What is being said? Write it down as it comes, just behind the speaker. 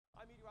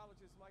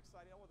meteorologist Mike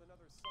Seidel with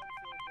another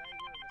sun-filled day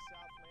here in the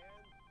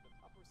Southland. The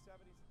upper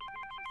 70s at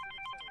the beaches, Civic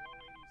Center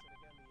low 80s, and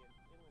again the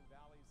inland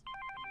valleys and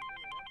the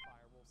Inland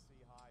Empire will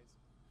see highs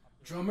up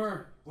there.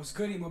 Drummer, what's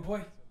goody, my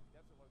boy?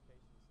 Desert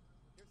locations.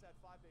 Here's that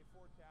 5-day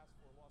forecast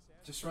for Los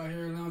Angeles. Just right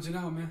here lounging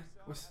out, man.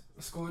 What's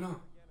going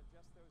on? Again,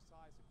 adjust those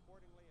highs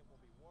accordingly. It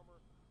will be warmer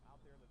out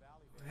there in the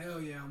valley.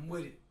 Hell yeah, I'm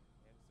with it.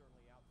 And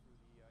certainly out through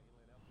the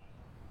Inland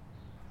Empire.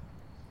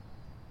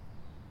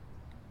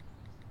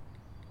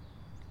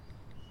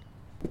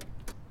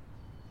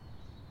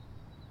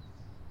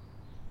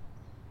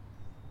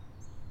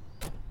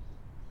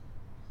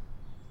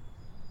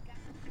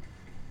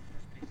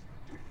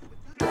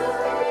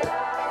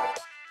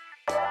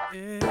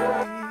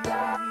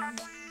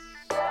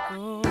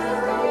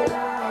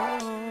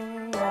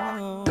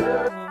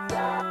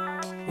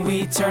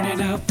 We turn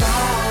it up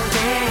all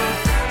day,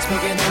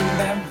 smoking on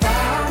that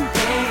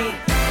Bombay,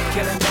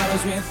 killing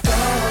bottles with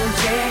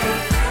OJ.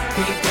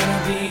 We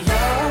gonna be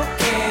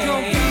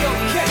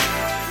okay.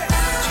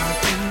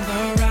 Jump in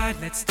the ride,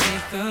 let's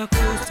take a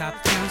cruise. Top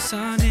down,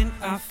 sun in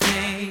our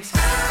face.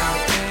 Our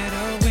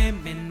better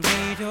women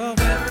way to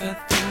weather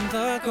than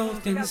the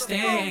Golden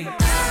State.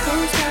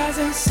 Blue skies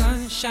and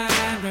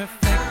sunshine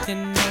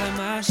reflecting all of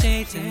my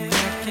shades, and I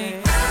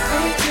can't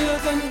wait till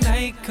the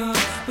night comes.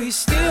 We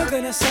still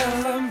gonna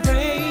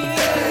celebrate.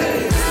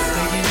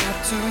 Waking up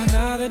to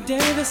another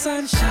day, the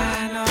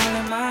sunshine all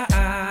in my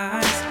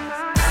eyes.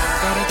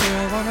 Got a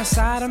girl on the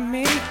side of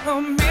me,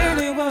 oh man,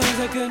 it was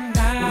a good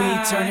night.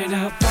 We turn it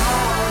up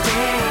all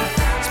day,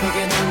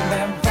 smoking on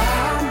that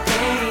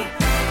Bombay,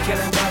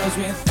 killing bottles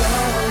with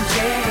OJ.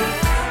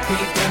 We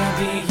gonna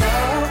be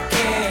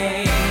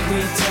okay. We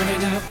turn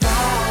it up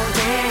all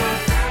day,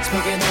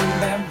 smoking on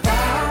that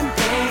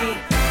Bombay,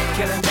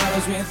 killing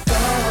bottles with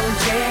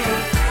OJ.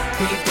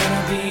 We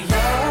gonna be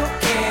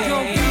okay.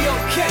 Gonna be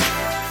okay.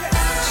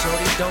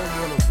 Shorty don't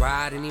wanna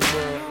ride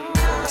anymore.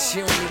 She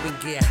don't even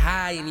get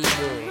high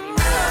anymore.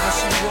 All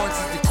she wants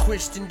is the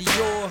Christian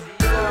Dior.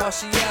 All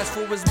she asks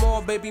for is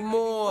more, baby,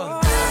 more.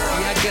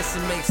 Yeah, I guess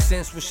it makes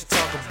sense what she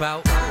talk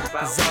about.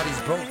 Cause all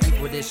these broke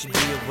people that she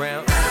be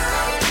around.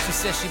 She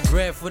said she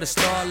bred for the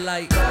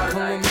starlight.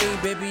 Come with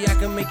me, baby, I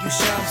can make you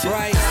shine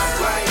bright.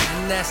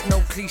 And that's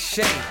no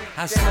cliche.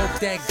 I smoke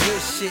that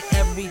good shit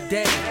every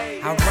day.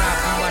 I ride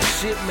for my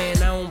shit, man,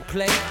 I don't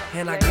play.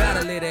 And I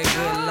gotta live that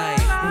good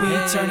life. We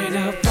turn it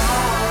up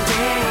all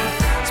day,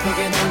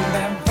 smoking on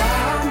that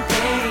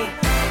Bombay,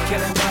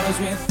 killing bottles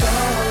with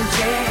OJ.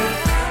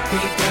 We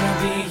gonna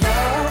be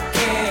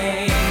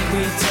okay.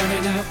 We turn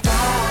it up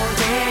all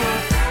day,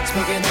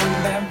 smoking on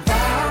that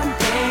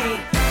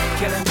Bombay,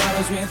 killing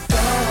bottles with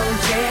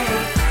OJ.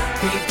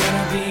 We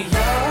gonna be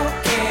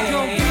okay.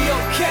 Gonna be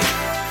okay.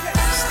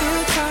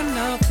 Still trying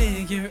to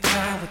figure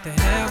out what the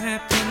hell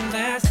happened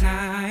last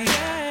night.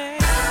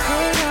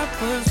 Heard I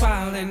was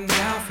wildin'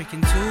 out,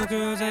 freaking two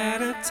girls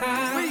at a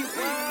time.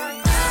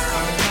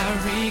 All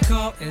I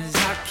recall is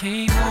I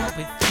came home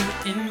with you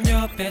and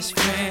your best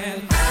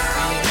friend.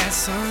 We had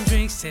some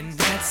drinks and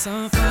had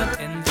some fun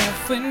and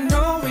left with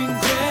no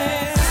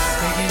regrets.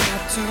 Waking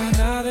up to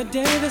another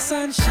day, the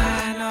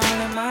sunshine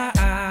all in my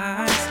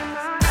eyes.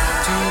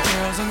 Two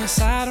girls on the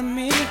side of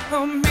me,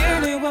 oh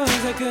man, it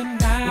was a good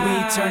night.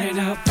 We turn it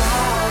up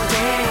all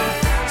day,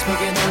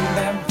 smoking on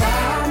that